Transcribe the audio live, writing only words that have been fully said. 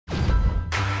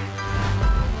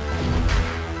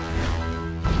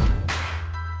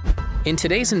In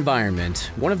today's environment,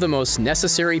 one of the most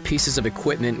necessary pieces of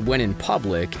equipment when in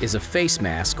public is a face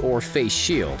mask or face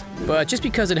shield. But just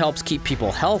because it helps keep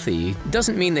people healthy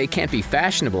doesn't mean they can't be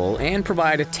fashionable and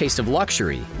provide a taste of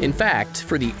luxury. In fact,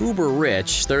 for the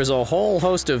uber-rich, there's a whole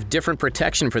host of different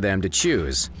protection for them to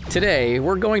choose. Today,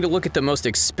 we're going to look at the most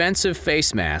expensive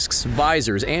face masks,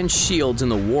 visors, and shields in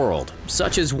the world,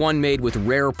 such as one made with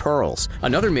rare pearls,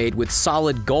 another made with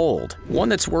solid gold, one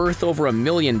that's worth over $1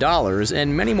 million,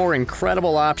 and many more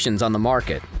incredible options on the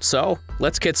market. So,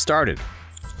 let's get started.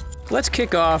 Let's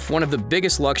kick off one of the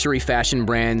biggest luxury fashion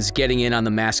brands getting in on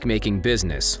the mask-making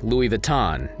business, Louis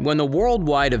Vuitton. When the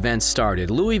worldwide event started,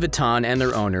 Louis Vuitton and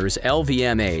their owners,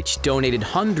 LVMH, donated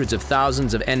hundreds of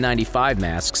thousands of N95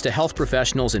 masks to health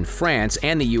professionals in France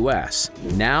and the US.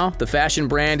 Now, the fashion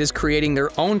brand is creating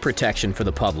their own protection for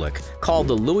the public, called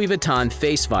the Louis Vuitton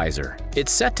Face Visor.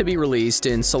 It's set to be released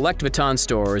in select Vuitton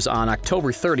stores on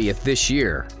October 30th this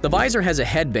year. The visor has a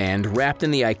headband wrapped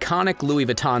in the iconic Louis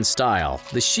Vuitton style.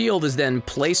 The shield is then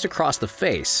placed across the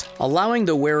face, allowing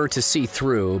the wearer to see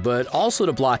through, but also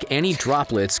to block any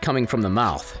droplets coming from the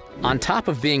mouth. On top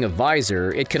of being a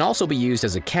visor, it can also be used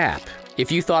as a cap.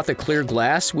 If you thought the clear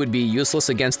glass would be useless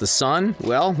against the sun,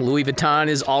 well, Louis Vuitton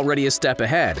is already a step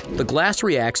ahead. The glass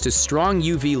reacts to strong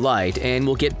UV light and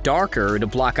will get darker to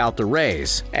block out the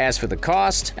rays. As for the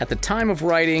cost, at the time of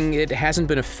writing, it hasn't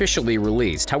been officially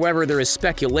released. However, there is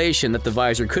speculation that the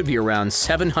visor could be around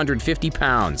 750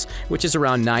 pounds, which is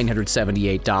around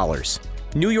 $978.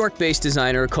 New York-based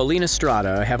designer Collina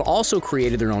Strada have also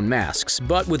created their own masks,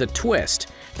 but with a twist.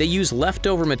 They use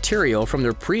leftover material from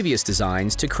their previous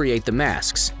designs to create the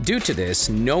masks. Due to this,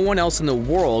 no one else in the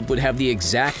world would have the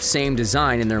exact same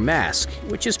design in their mask,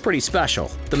 which is pretty special.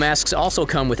 The masks also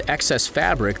come with excess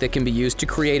fabric that can be used to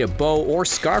create a bow or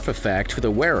scarf effect for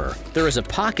the wearer. There is a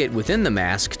pocket within the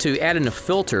mask to add in a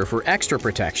filter for extra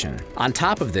protection. On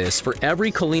top of this, for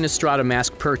every Collina Strada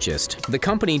mask purchased, the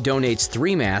company donates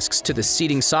 3 masks to the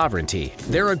Seating Sovereignty.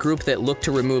 They're a group that look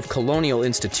to remove colonial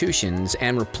institutions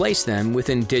and replace them with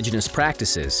indigenous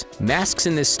practices. Masks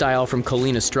in this style from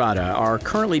Collina Strada are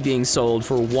currently being sold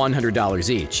for $100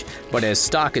 each, but as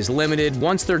stock is limited,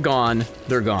 once they're gone,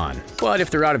 they're gone. But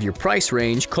if they're out of your price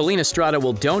range, Collina Strada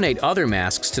will donate other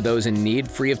masks to those in need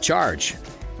free of charge.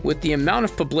 With the amount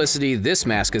of publicity this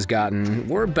mask has gotten,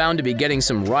 we're bound to be getting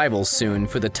some rivals soon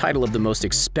for the title of the most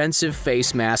expensive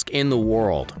face mask in the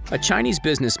world. A Chinese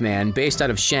businessman based out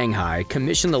of Shanghai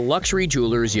commissioned the luxury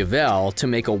jewelers Yvel to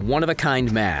make a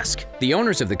one-of-a-kind mask. The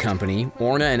owners of the company,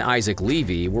 Orna and Isaac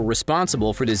Levy, were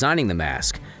responsible for designing the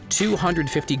mask.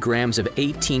 250 grams of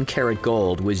 18-karat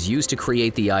gold was used to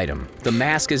create the item. The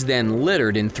mask is then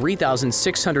littered in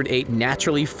 3,608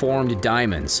 naturally formed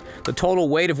diamonds, the total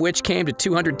weight of which came to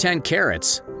 210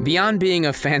 carats. Beyond being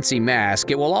a fancy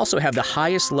mask, it will also have the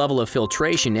highest level of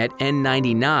filtration at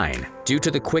N99. Due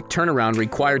to the quick turnaround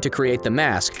required to create the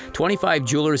mask, 25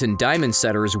 jewelers and diamond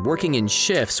setters working in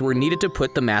shifts were needed to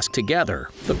put the mask together.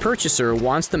 The purchaser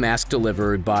wants the mask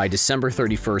delivered by December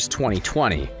 31st,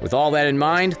 2020. With all that in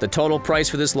mind, the total price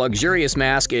for this luxurious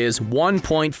mask is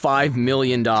 $1.5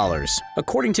 million.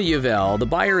 According to Yvel, the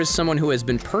buyer is someone who has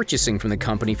been purchasing from the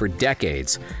company for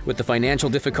decades. With the financial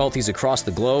difficulties across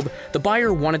the globe, the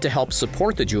buyer wanted to help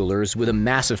support the jewelers with a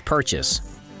massive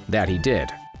purchase. That he did.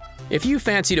 If you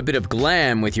fancied a bit of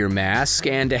glam with your mask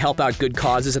and to help out good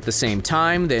causes at the same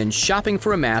time, then shopping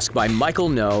for a mask by Michael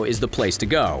Ngo is the place to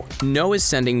go. Ngo is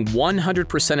sending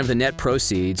 100% of the net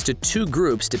proceeds to 2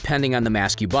 groups depending on the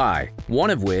mask you buy, one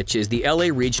of which is the LA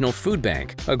Regional Food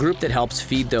Bank, a group that helps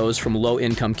feed those from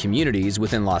low-income communities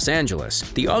within Los Angeles.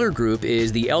 The other group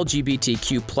is the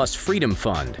LGBTQ+ Freedom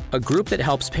Fund, a group that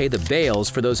helps pay the bails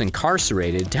for those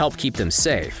incarcerated to help keep them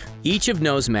safe. Each of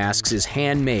Ngo's masks is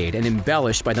handmade and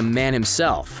embellished by the man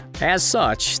himself. As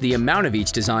such, the amount of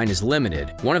each design is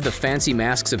limited. One of the fancy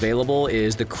masks available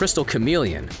is the Crystal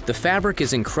Chameleon. The fabric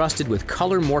is encrusted with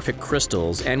color-morphic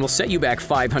crystals and will set you back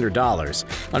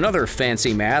 $500. Another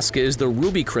fancy mask is the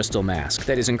Ruby Crystal Mask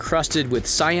that is encrusted with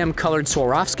cyan-colored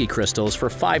Swarovski crystals for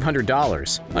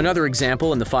 $500. Another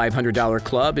example in the $500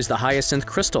 club is the Hyacinth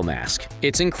Crystal Mask.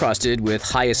 It's encrusted with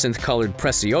hyacinth-colored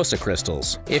Preciosa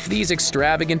crystals. If these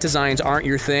extravagant designs aren't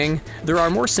your thing, there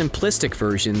are more simplistic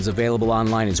versions available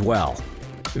online as well.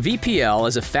 VPL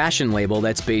is a fashion label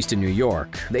that's based in New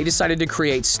York. They decided to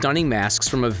create stunning masks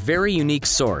from a very unique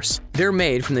source. They're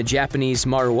made from the Japanese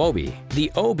maruobi.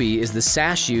 The obi is the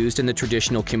sash used in the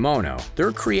traditional kimono.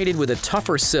 They're created with a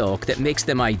tougher silk that makes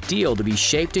them ideal to be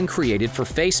shaped and created for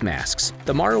face masks.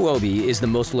 The maruobi is the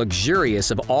most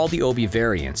luxurious of all the obi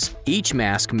variants. Each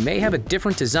mask may have a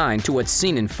different design to what's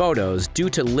seen in photos due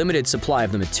to limited supply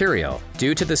of the material.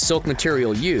 Due to the silk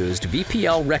material used,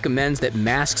 VPL recommends that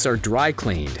masks are dry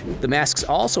cleaned. The masks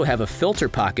also have a filter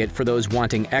pocket for those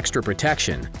wanting extra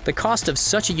protection. The cost of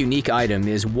such a unique item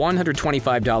is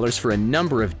 $125 for a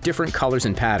number of different colors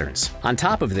and patterns. On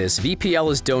top of this,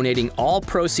 VPL is donating all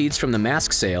proceeds from the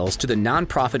mask sales to the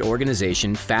nonprofit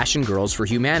organization Fashion Girls for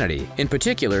Humanity, in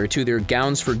particular to their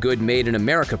Gowns for Good Made in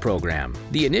America program.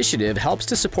 The initiative helps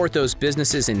to support those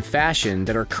businesses in fashion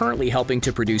that are currently helping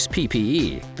to produce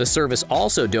PPE. The service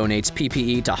also donates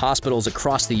PPE to hospitals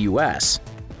across the U.S.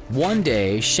 One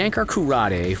day, Shankar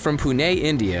Kurade from Pune,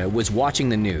 India was watching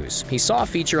the news. He saw a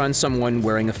feature on someone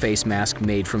wearing a face mask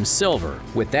made from silver.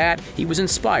 With that, he was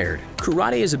inspired.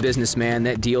 Kurade is a businessman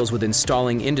that deals with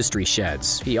installing industry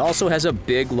sheds. He also has a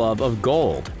big love of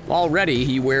gold. Already,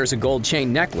 he wears a gold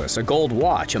chain necklace, a gold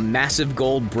watch, a massive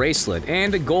gold bracelet,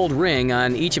 and a gold ring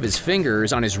on each of his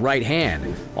fingers on his right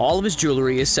hand. All of his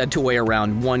jewelry is said to weigh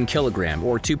around 1 kilogram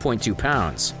or 2.2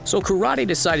 pounds. So Kurade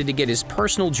decided to get his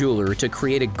personal jeweler to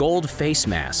create a gold face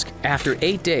mask. After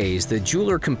 8 days, the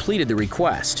jeweler completed the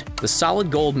request. The solid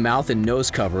gold mouth and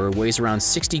nose cover weighs around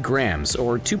 60 grams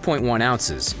or 2.1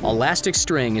 ounces. Elastic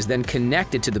string is then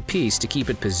connected to the piece to keep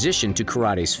it positioned to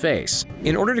Kurade's face.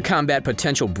 In order to combat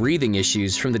potential breathing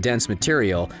issues from the dense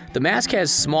material, the mask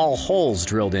has small holes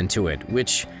drilled into it,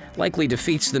 which likely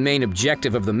defeats the main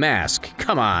objective of the mask.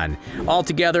 Come on!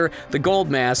 Altogether, the gold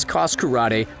mask cost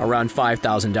Kurade around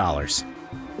 $5,000.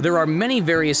 There are many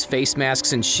various face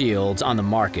masks and shields on the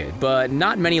market, but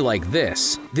not many like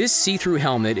this. This see-through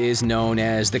helmet is known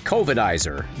as the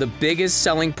Covidisor. The biggest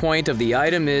selling point of the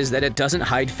item is that it doesn't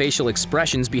hide facial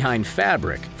expressions behind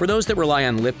fabric. For those that rely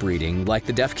on lip reading, like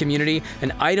the deaf community,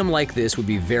 an item like this would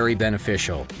be very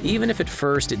beneficial. Even if at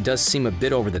first it does seem a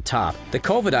bit over the top, the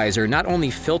Covidisor not only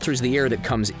filters the air that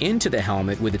comes into the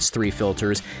helmet with its 3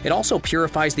 filters, it also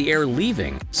purifies the air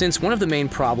leaving. Since one of the main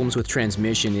problems with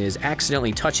transmission is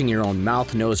accidentally touching your own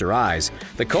mouth, nose, or eyes,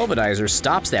 the Covidisor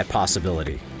stops that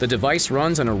possibility. The device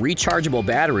runs on a rechargeable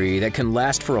battery that can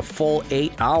last for a full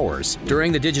 8 hours.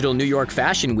 During the Digital New York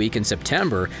Fashion Week in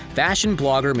September, fashion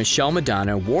blogger Michelle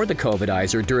Madonna wore the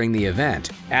Covidisor during the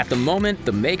event. At the moment,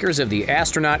 the makers of the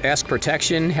astronaut-esque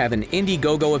protection have an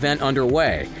Indiegogo event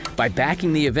underway. By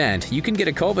backing the event, you can get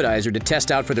a Covidisor to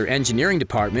test out for their engineering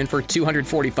department for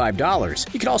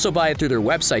 $245. You can also buy it through their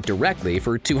website directly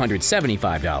for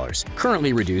 $275,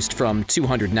 currently reduced from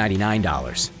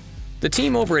 $299. The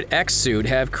team over at xSuit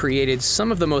have created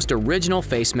some of the most original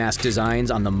face mask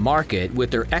designs on the market with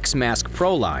their xMask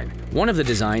Pro line. One of the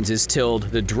designs is titled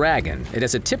the Dragon. It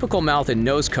has a typical mouth and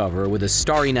nose cover with a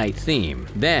Starry Night theme.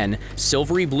 Then,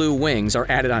 silvery blue wings are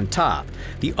added on top.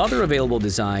 The other available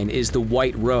design is the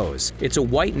White Rose. It's a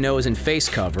white nose and face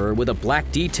cover with a black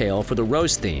detail for the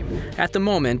rose theme. At the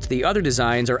moment, the other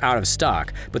designs are out of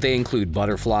stock, but they include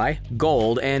butterfly,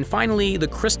 gold, and finally the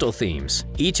crystal themes.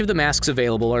 Each of the masks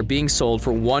available are being sold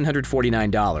for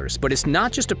 $149, but it's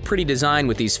not just a pretty design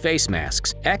with these face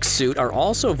masks. xSuit are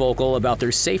also vocal about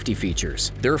their safety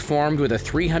features. They're formed with a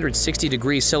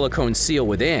 360-degree silicone seal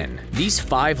within. These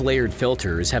 5-layered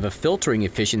filters have a filtering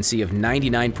efficiency of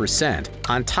 99%.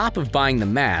 On top of buying the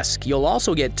mask, you'll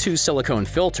also get 2 silicone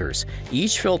filters.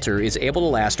 Each filter is able to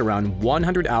last around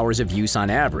 100 hours of use on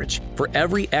average. For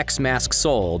every xMask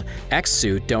sold,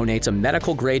 xSuit donates a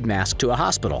medical-grade mask to a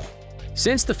hospital.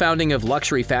 Since the founding of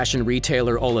luxury fashion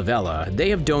retailer Olivela, they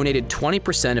have donated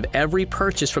 20% of every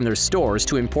purchase from their stores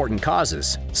to important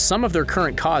causes. Some of their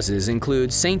current causes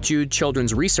include St. Jude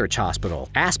Children's Research Hospital,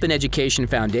 Aspen Education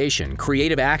Foundation,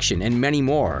 Creative Action, and many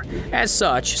more. As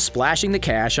such, splashing the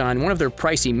cash on one of their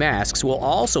pricey masks will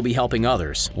also be helping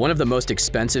others. One of the most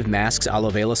expensive masks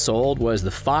Olivela sold was the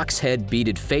fox head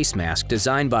beaded face mask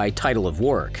designed by Title of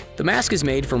Work. The mask is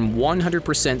made from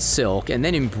 100% silk and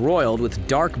then embroiled with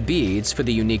dark beads for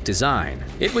the unique design.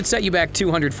 It would set you back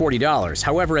 $240.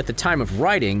 However, at the time of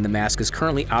writing, the mask is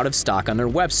currently out of stock on their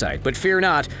website. But fear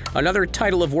not, another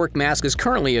Title of Work mask is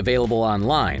currently available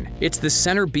online. It's the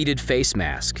center beaded face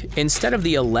mask. Instead of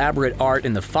the elaborate art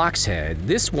in the fox head,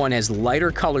 this one has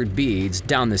lighter colored beads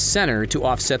down the center to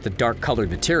offset the dark colored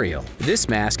material. This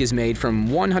mask is made from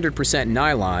 100%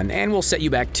 nylon and will set you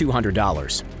back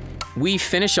 $200. We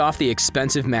finish off the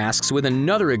expensive masks with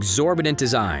another exorbitant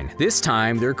design. This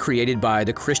time, they're created by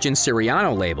the Christian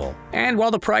Siriano label. And while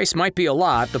the price might be a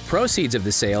lot, the proceeds of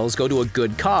the sales go to a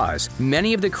good cause.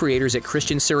 Many of the creators at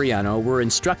Christian Siriano were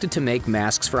instructed to make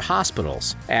masks for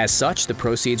hospitals. As such, the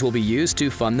proceeds will be used to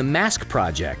fund the Mask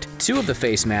Project. 2 of the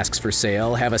face masks for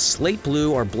sale have a slate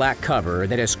blue or black cover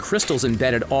that has crystals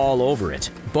embedded all over it.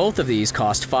 Both of these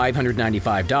cost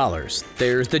 $595.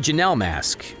 There's the Janelle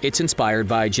mask. It's inspired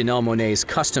by Janelle Monáe's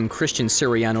custom Christian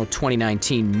Siriano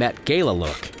 2019 Met Gala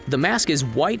look. The mask is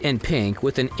white and pink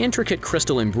with an intricate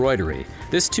crystal embroidery.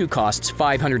 This too costs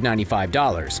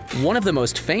 $595. One of the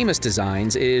most famous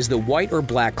designs is the white or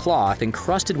black cloth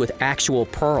encrusted with actual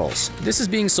pearls. This is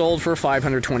being sold for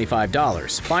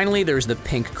 $525. Finally, there's the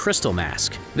pink crystal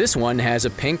mask. This one has a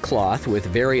pink cloth with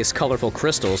various colorful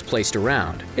crystals placed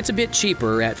around. It's a bit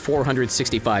cheaper at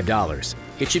 $465.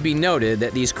 It should be noted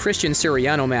that these Christian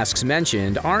Siriano masks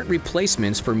mentioned aren't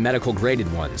replacements for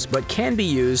medical-graded ones, but can be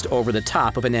used over the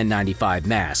top of an N95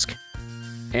 mask.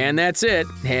 And that's it.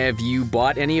 Have you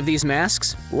bought any of these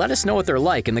masks? Let us know what they're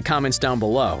like in the comments down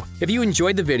below. If you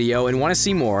enjoyed the video and want to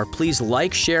see more, please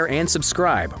like, share, and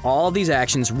subscribe. All of these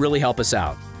actions really help us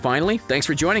out. Finally, thanks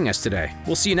for joining us today.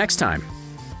 We'll see you next time.